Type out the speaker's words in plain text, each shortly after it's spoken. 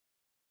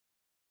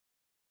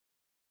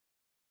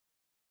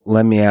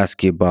let me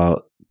ask you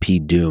about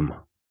P-doom.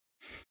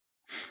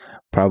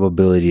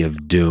 Probability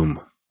of doom.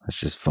 That's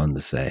just fun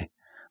to say,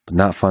 but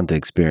not fun to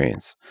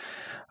experience.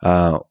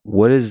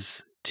 What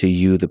is, to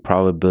you, the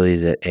probability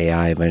that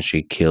AI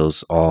eventually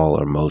kills all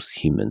or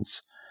most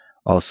humans,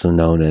 also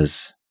known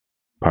as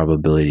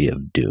probability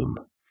of doom?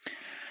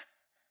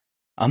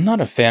 I'm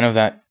not a fan of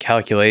that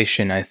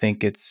calculation. I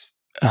think it's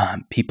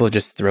people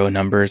just throw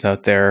numbers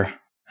out there.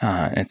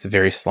 It's a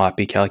very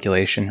sloppy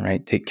calculation,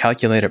 right? To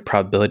calculate a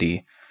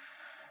probability,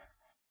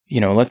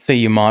 let's say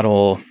you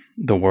model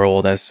the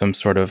world as some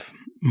sort of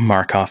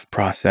Markov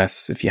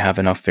process. If you have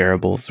enough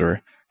variables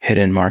or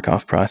hidden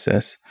Markov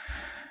process,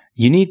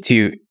 you need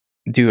to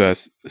do a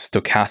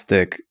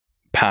stochastic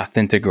path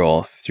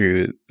integral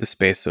through the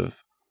space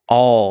of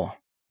all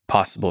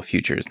possible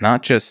futures,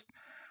 not just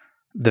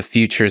the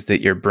futures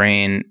that your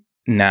brain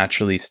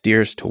naturally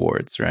steers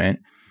towards, right?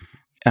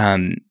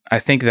 I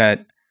think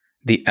that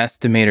the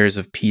estimators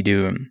of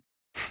P-doom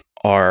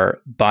are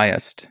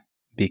biased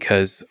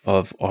because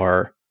of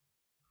our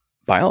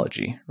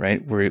biology,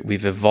 right?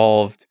 We've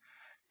evolved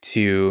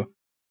to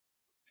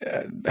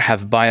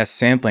have biased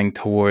sampling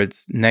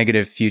towards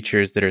negative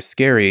futures that are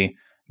scary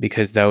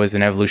because that was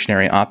an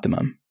evolutionary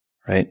optimum,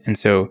 right? And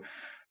so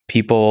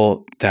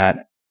people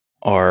that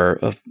are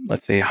of,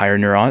 let's say, higher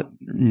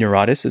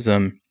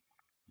neuroticism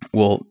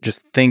will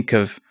just think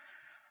of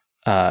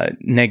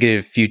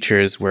negative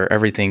futures where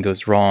everything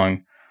goes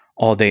wrong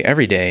all day,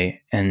 every day,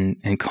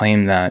 and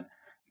claim that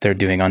they're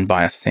doing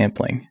unbiased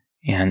sampling.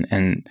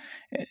 And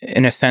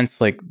in a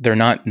sense, like, they're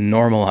not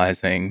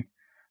normalizing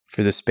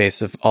for the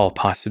space of all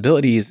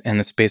possibilities, and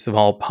the space of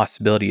all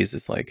possibilities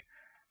is like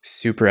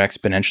super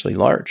exponentially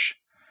large.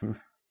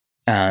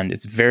 And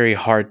it's very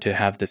hard to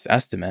have this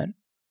estimate.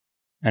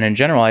 And in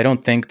general, I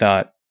don't think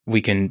that we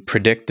can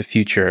predict the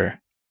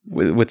future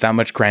with that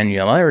much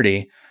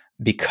granularity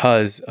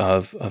because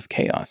of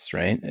chaos,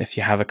 right? If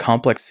you have a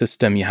complex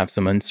system, you have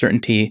some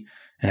uncertainty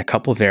and a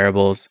couple of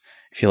variables.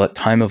 If you let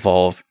time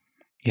evolve,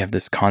 you have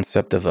this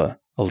concept of a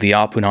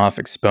Lyapunov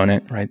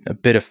exponent, right? A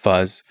bit of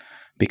fuzz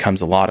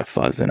becomes a lot of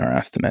fuzz in our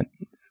estimate,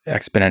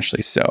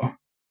 exponentially so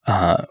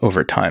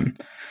over time.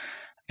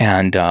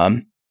 And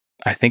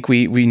I think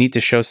we need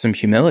to show some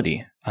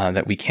humility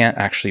that we can't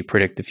actually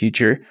predict the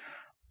future.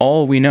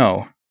 All we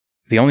know,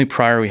 the only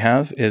prior we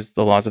have, is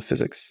the laws of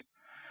physics.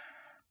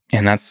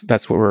 And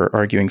that's what we're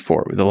arguing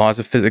for. The laws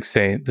of physics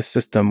say the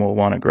system will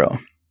want to grow.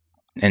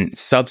 And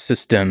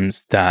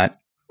subsystems that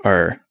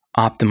are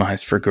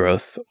optimized for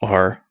growth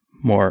are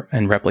more,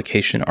 and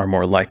replication are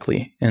more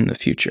likely in the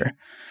future.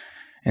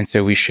 And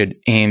so we should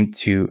aim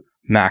to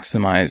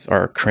maximize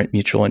our current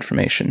mutual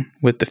information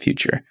with the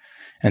future.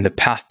 And the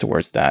path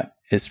towards that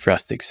is for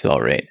us to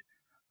accelerate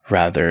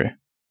rather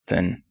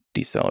than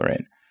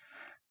decelerate.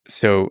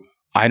 So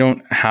I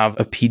don't have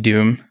a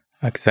P-doom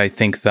because I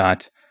think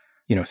that,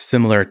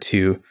 similar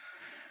to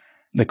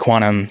the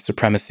quantum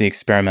supremacy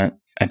experiment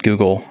at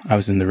Google, I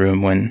was in the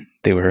room when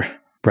they were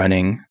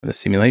running the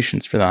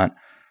simulations for that.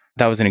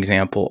 That was an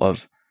example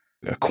of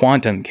a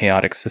quantum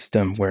chaotic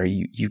system where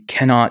you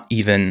cannot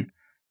even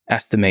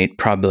estimate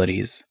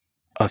probabilities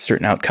of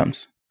certain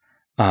outcomes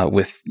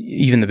with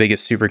even the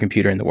biggest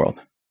supercomputer in the world,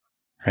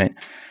 right?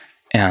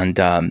 And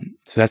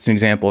so that's an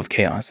example of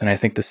chaos. And I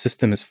think the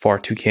system is far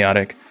too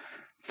chaotic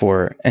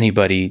for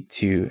anybody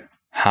to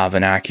have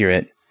an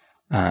accurate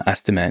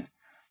estimate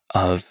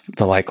of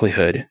the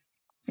likelihood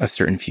of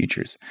certain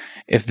futures.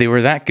 If they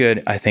were that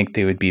good, I think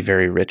they would be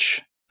very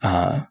rich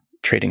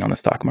trading on the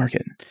stock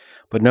market.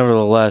 But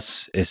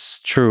nevertheless,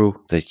 it's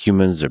true that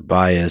humans are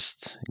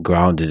biased,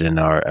 grounded in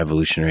our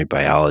evolutionary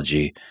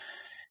biology,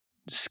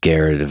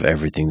 scared of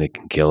everything that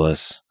can kill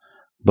us.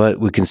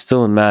 But we can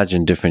still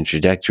imagine different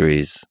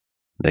trajectories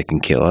that can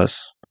kill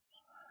us.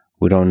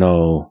 We don't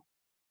know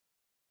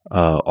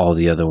all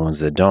the other ones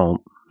that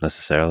don't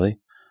necessarily.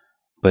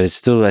 But it's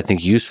still, I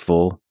think,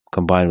 useful,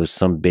 combined with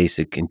some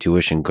basic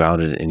intuition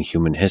grounded in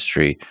human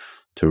history,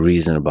 to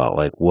reason about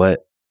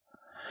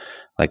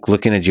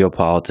looking at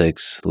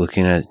geopolitics,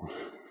 looking at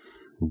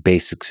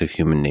basics of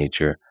human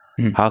nature.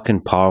 How can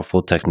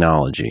powerful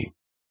technology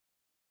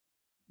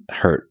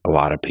hurt a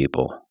lot of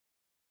people?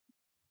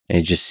 And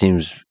it just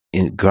seems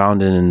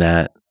grounded in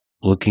that.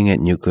 Looking at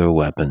nuclear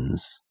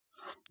weapons,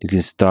 you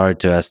can start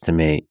to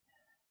estimate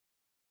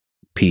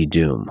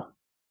P-doom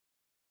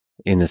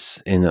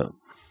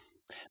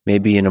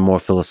maybe in a more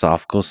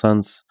philosophical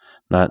sense,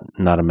 not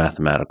a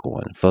mathematical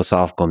one.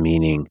 Philosophical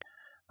meaning,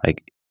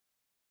 like,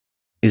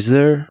 is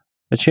there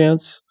a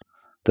chance?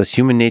 Does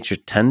human nature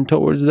tend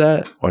towards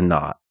that or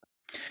not?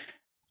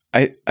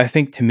 I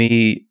think, to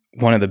me,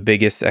 one of the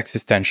biggest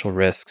existential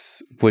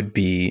risks would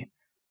be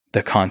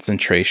the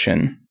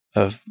concentration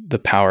of the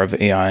power of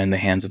AI in the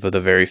hands of the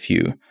very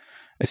few,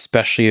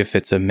 especially if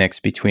it's a mix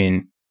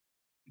between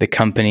the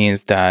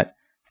companies that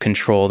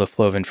control the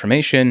flow of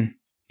information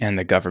and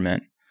the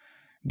government,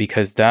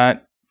 because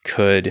that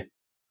could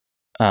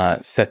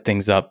set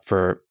things up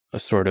for a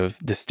sort of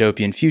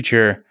dystopian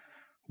future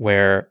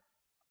where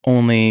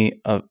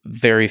only a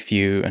very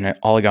few, an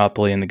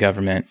oligopoly in the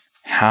government,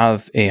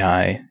 have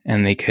AI,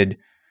 and they could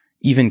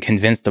even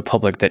convince the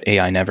public that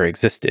AI never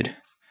existed.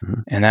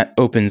 Mhm. And that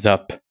opens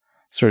up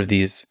sort of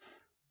these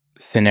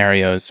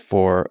scenarios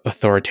for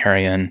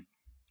authoritarian,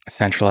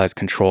 centralized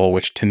control,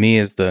 which to me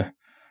is the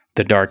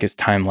darkest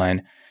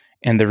timeline.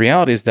 And the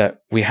reality is that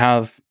we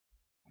have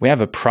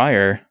a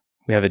prior,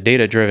 we have a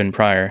data-driven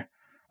prior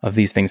of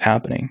these things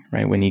happening,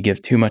 right? When you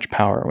give too much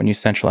power, when you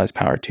centralize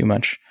power too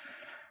much,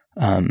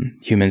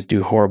 humans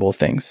do horrible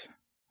things,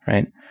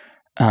 right?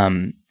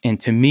 And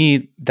to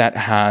me, that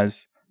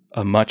has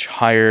a much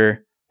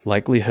higher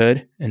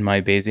likelihood in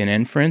my Bayesian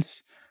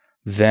inference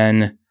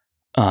than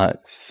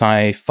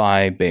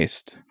sci-fi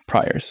based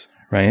priors,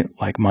 right?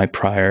 Like my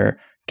prior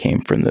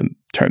came from the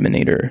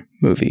Terminator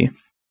movie.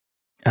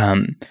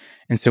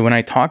 And so when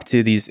I talk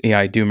to these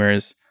AI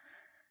doomers,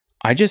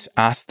 I just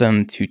ask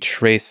them to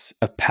trace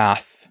a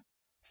path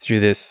through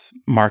this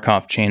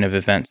Markov chain of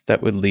events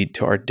that would lead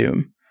to our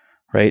doom,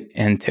 right?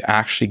 And to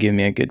actually give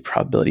me a good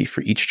probability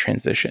for each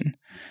transition.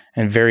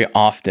 And very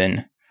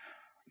often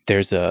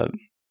there's a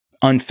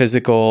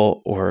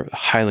unphysical or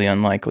highly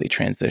unlikely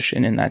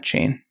transition in that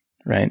chain,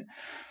 right?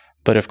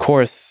 But of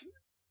course,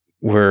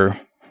 we're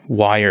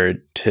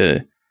wired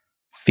to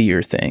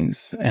fear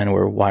things, and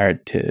we're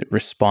wired to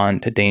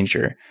respond to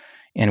danger,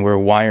 and we're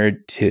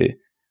wired to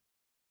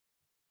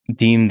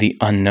deem the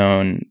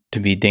unknown to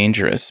be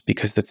dangerous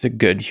because that's a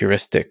good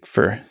heuristic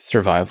for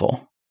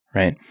survival,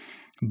 right?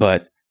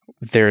 But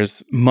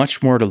there's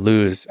much more to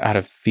lose out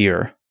of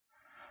fear.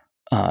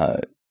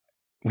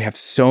 We have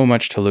so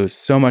much to lose,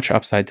 so much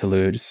upside to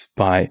lose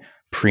by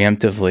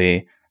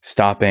preemptively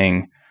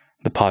stopping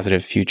the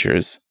positive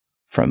futures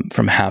from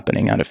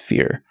happening out of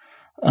fear.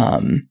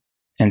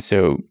 And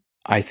so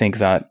I think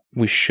that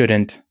we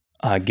shouldn't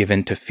give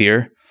in to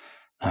fear.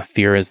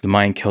 Fear is the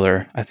mind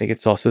killer. I think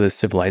it's also the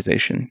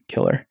civilization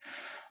killer.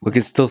 We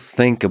can still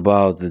think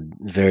about the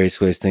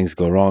various ways things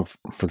go wrong.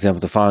 For example,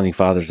 the founding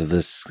fathers of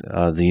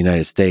the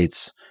United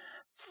States,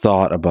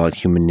 thought about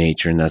human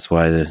nature, and that's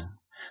why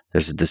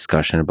there's a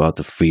discussion about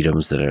the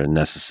freedoms that are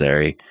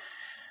necessary.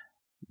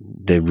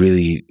 They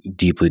really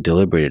deeply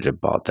deliberated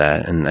about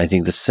that, and I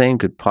think the same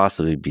could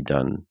possibly be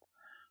done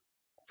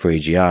for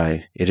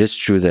AGI. It is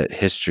true that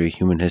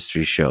human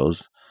history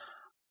shows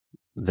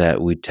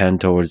that we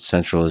tend towards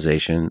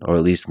centralization, or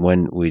at least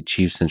when we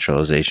achieve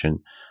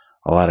centralization,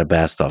 a lot of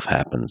bad stuff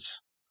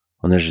happens.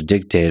 When there's a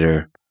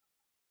dictator,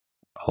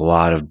 a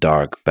lot of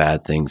dark,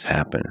 bad things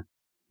happen.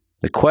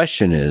 The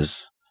question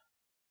is,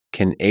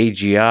 can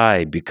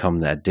AGI become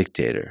that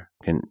dictator?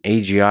 Can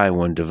AGI,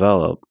 when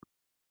developed,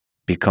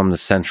 become the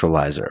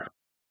centralizer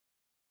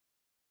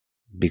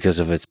because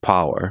of its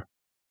power?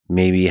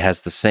 Maybe it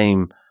has the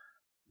same,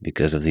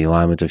 because of the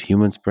alignment of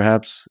humans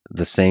perhaps,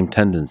 the same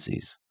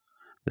tendencies,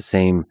 the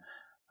same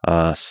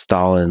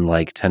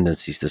Stalin-like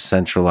tendencies to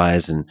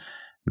centralize and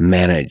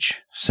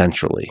manage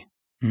centrally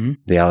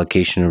the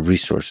allocation of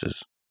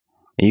resources.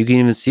 And you can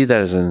even see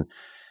that as a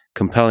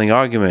compelling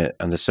argument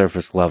on the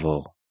surface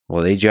level.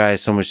 Well, AGI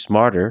is so much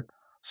smarter,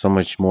 so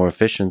much more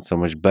efficient, so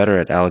much better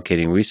at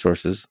allocating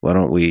resources. Why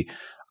don't we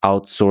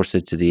outsource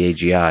it to the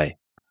AGI?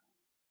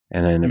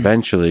 And then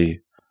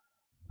eventually,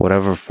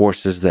 whatever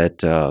forces that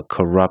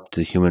corrupt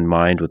the human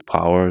mind with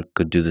power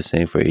could do the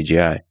same for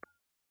AGI.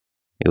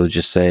 It will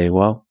just say,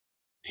 well,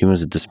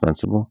 humans are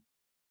dispensable.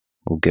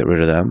 We'll get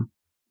rid of them.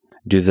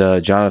 Do the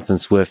Jonathan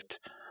Swift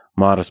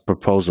modest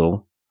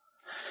proposal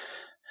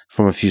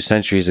from a few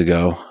centuries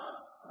ago,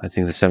 I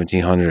think the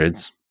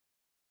 1700s,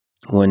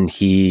 when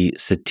he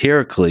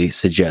satirically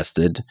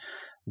suggested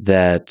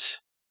that,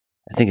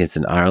 I think it's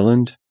in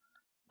Ireland,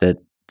 that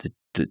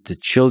the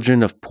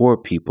children of poor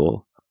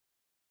people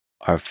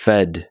are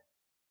fed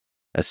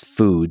as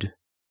food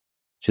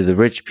to the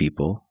rich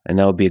people, and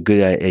that would be a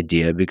good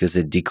idea because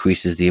it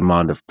decreases the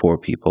amount of poor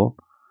people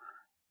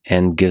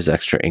and gives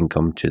extra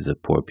income to the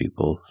poor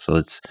people. So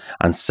it's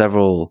on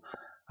several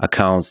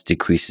accounts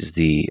decreases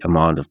the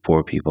amount of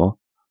poor people.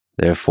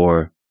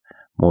 Therefore,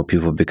 more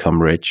people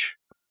become rich.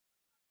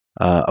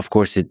 Of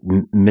course, it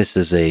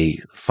misses a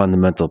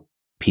fundamental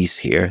piece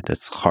here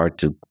that's hard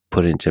to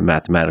put into a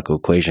mathematical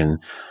equation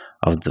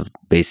of the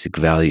basic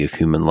value of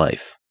human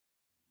life.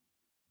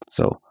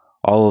 So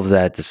all of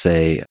that to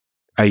say,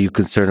 are you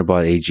concerned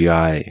about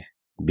AGI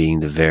being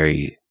the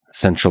very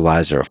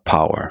centralizer of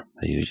power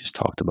that you just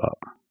talked about?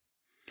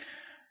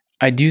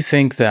 I do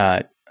think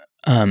that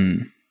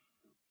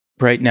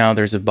right now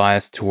there's a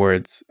bias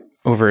towards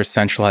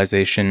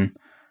over-centralization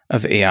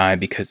of AI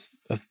because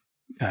of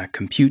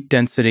compute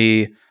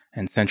density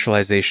and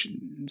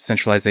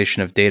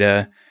centralization of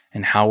data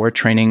and how we're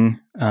training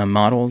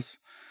models.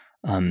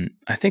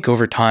 I think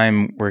over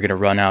time, we're going to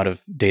run out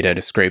of data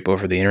to scrape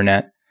over the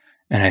internet.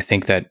 And I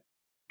think that,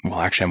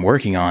 well, actually, I'm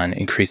working on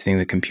increasing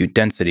the compute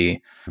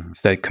density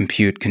so that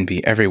compute can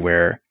be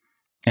everywhere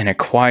and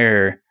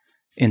acquire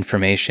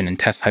information and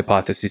test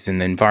hypotheses in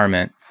the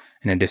environment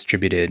in a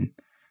distributed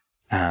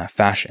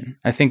fashion.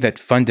 I think that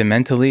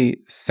fundamentally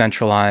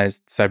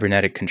centralized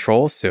cybernetic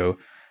control, so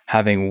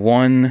having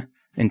one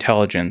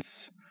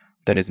intelligence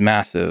that is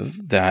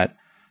massive, that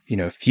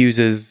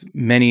fuses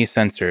many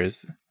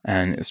sensors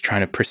and is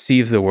trying to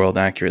perceive the world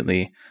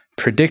accurately,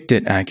 predict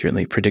it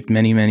accurately, predict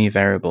many, many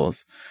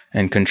variables,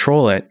 and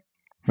control it,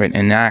 right?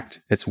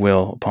 Enact its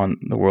will upon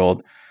the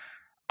world.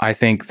 I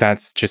think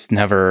that's just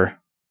never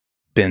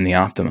been the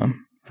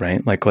optimum,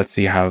 right? Like, let's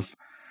say you have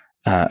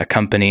a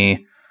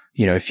company,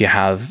 if you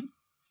have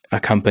a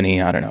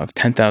company, I don't know, of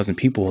 10,000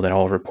 people that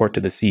all report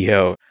to the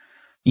CEO,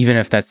 even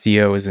if that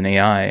CEO is an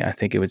AI, I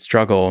think it would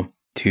struggle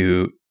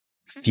to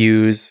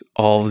fuse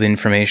all of the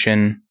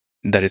information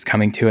that is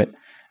coming to it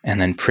and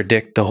then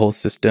predict the whole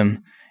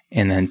system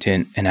and then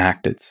to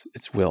enact its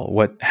will.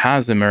 What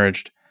has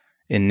emerged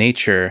in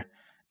nature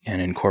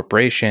and in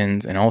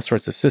corporations and all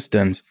sorts of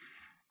systems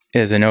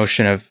is a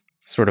notion of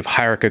sort of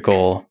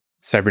hierarchical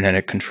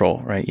cybernetic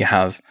control, right? You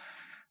have,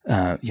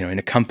 in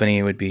a company,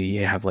 it would be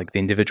you have like the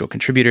individual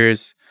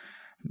contributors,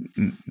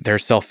 they're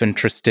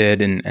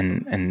self-interested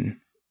and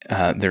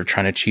they're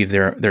trying to achieve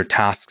their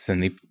tasks,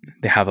 and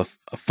they have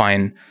a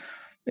fine,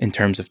 in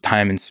terms of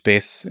time and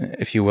space,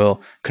 if you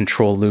will,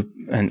 control loop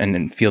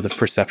and field of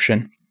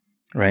perception,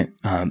 right?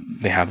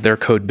 They have their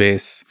code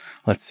base.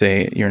 Let's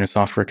say you're in a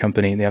software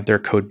company, they have their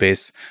code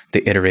base,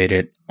 they iterate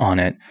it on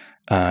it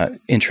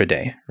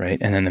intraday, right?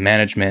 And then the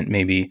management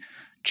maybe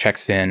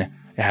checks in,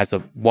 it has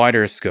a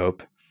wider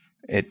scope.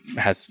 It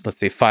has, let's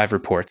say, 5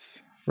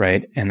 reports,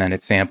 right? And then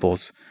it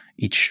samples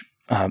each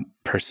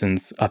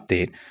person's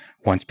update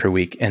once per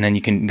week. And then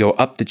you can go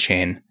up the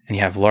chain and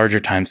you have larger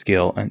time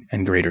scale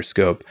and greater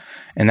scope.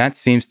 And that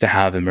seems to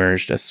have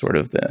emerged as sort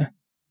of the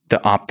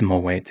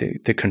optimal way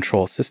to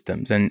control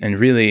systems. And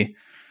really,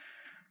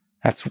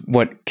 that's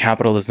what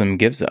capitalism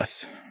gives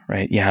us,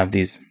 right? You have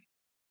these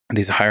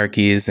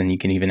hierarchies, and you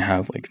can even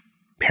have like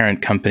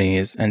parent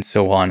companies and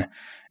so on.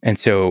 And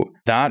so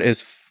that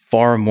is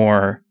far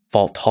more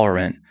fault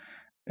tolerant.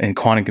 In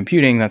quantum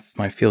computing, that's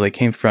my field I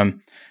came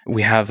from.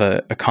 We have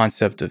a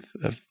concept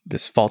of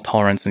this fault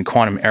tolerance and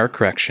quantum error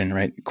correction,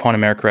 right?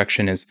 Quantum error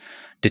correction is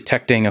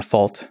detecting a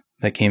fault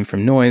that came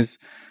from noise,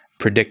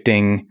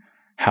 predicting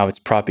how it's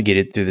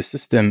propagated through the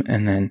system,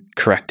 and then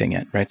correcting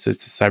it, right? So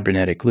it's a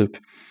cybernetic loop.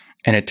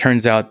 And it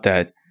turns out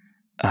that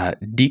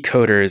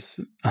decoders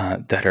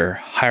that are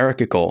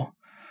hierarchical,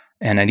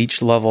 and at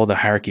each level the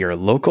hierarchy are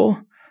local,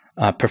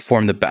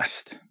 perform the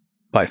best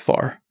by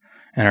far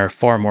and are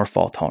far more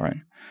fault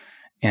tolerant.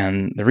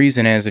 And the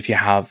reason is, if you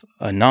have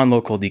a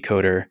non-local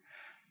decoder,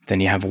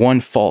 then you have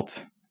one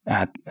fault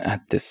at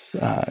this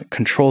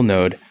control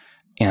node,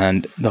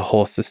 and the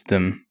whole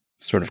system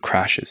sort of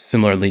crashes.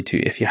 Similarly to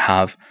if you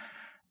have,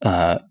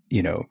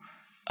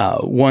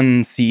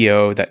 one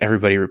CEO that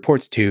everybody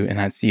reports to, and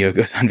that CEO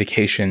goes on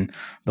vacation,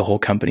 the whole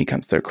company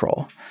comes to a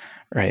crawl,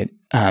 right?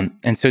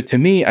 And so to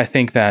me, I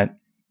think that,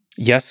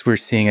 yes, we're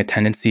seeing a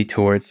tendency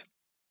towards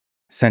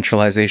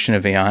centralization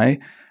of AI,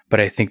 but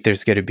I think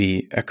there's going to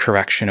be a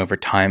correction over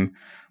time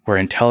where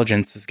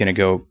intelligence is going to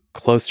go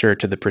closer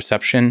to the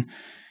perception,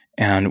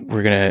 and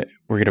we're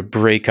going to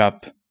break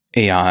up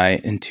AI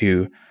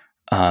into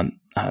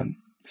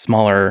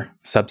smaller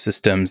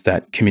subsystems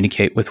that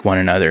communicate with one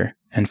another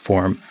and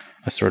form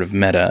a sort of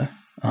meta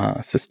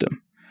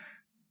system.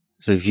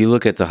 So if you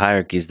look at the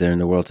hierarchies there in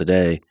the world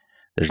today,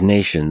 there's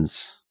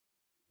nations,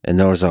 and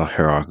those are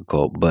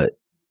hierarchical, but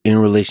in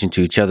relation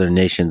to each other,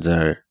 nations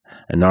are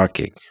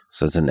anarchic.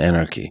 So it's an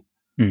anarchy.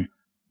 Mm.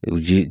 Do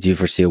you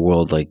foresee a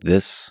world like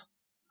this,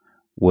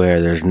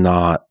 where there's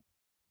not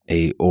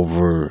a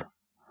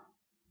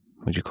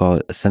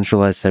a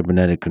centralized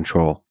cybernetic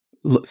control?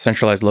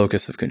 Centralized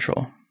locus of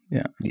control.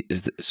 Yeah.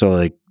 So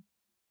like,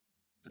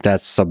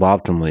 that's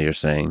suboptimal, you're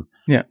saying?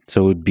 Yeah.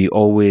 So it would be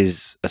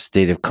always a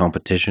state of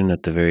competition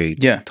at the very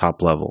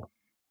top level.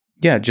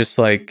 Yeah, just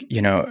like,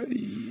 in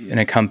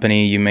a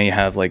company, you may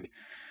have like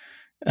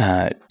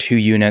 2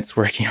 units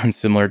working on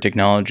similar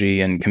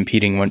technology and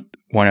competing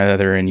one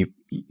another, and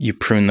you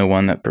prune the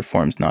one that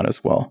performs not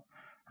as well,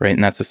 right?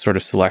 And that's a sort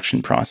of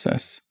selection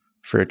process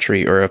for a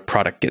tree, or a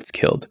product gets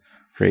killed,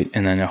 right?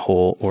 And then a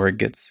whole org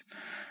gets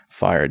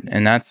fired.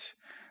 And that's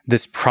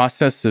this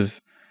process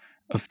of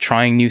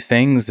trying new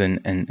things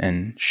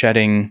and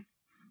shedding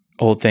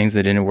old things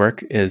that didn't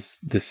work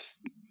it's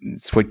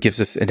what gives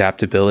us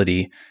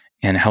adaptability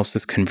and helps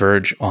us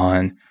converge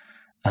on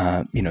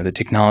the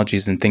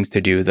technologies and things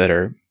to do that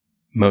are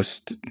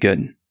most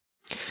good.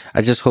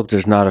 I just hope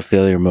there's not a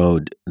failure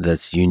mode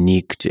that's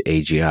unique to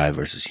AGI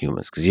versus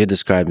humans, because you're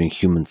describing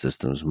human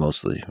systems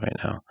mostly right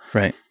now.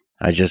 Right.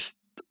 I just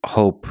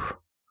hope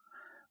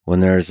when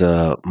there's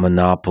a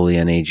monopoly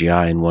on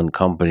AGI in one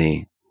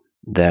company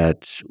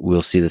that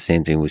we'll see the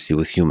same thing we see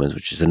with humans,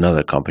 which is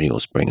another company will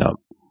spring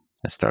up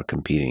and start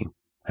competing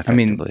effectively. I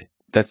mean,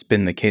 that's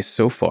been the case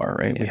so far,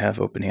 right? Yeah. We have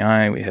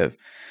OpenAI, we have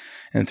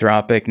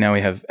Anthropic, now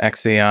we have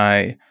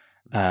XAI.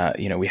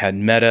 We had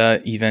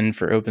Meta even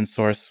for open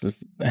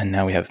source, and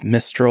now we have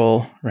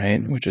Mistral,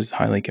 right, which is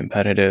highly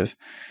competitive.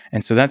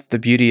 And so that's the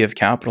beauty of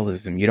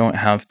capitalism. You don't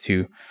have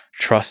to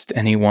trust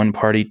any one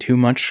party too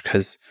much,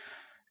 because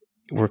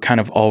we're kind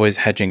of always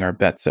hedging our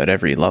bets at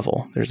every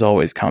level. There's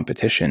always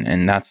competition,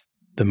 and that's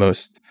the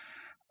most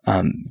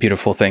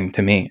beautiful thing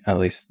to me, at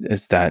least,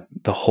 is that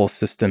the whole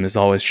system is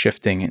always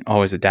shifting and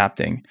always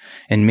adapting.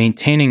 And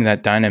maintaining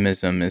that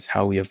dynamism is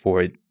how we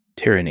avoid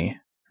tyranny,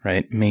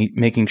 right?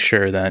 Making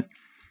sure that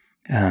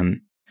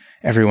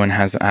everyone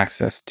has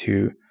access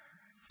to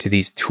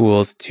these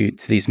tools, to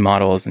these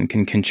models, and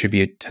can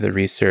contribute to the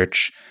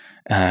research,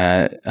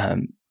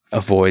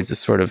 avoids a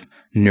sort of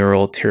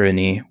neural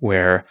tyranny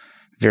where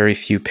very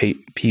few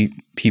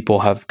people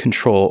have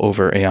control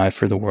over AI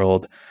for the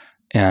world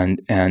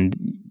and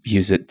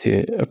use it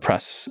to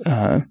oppress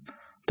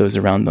those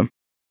around them.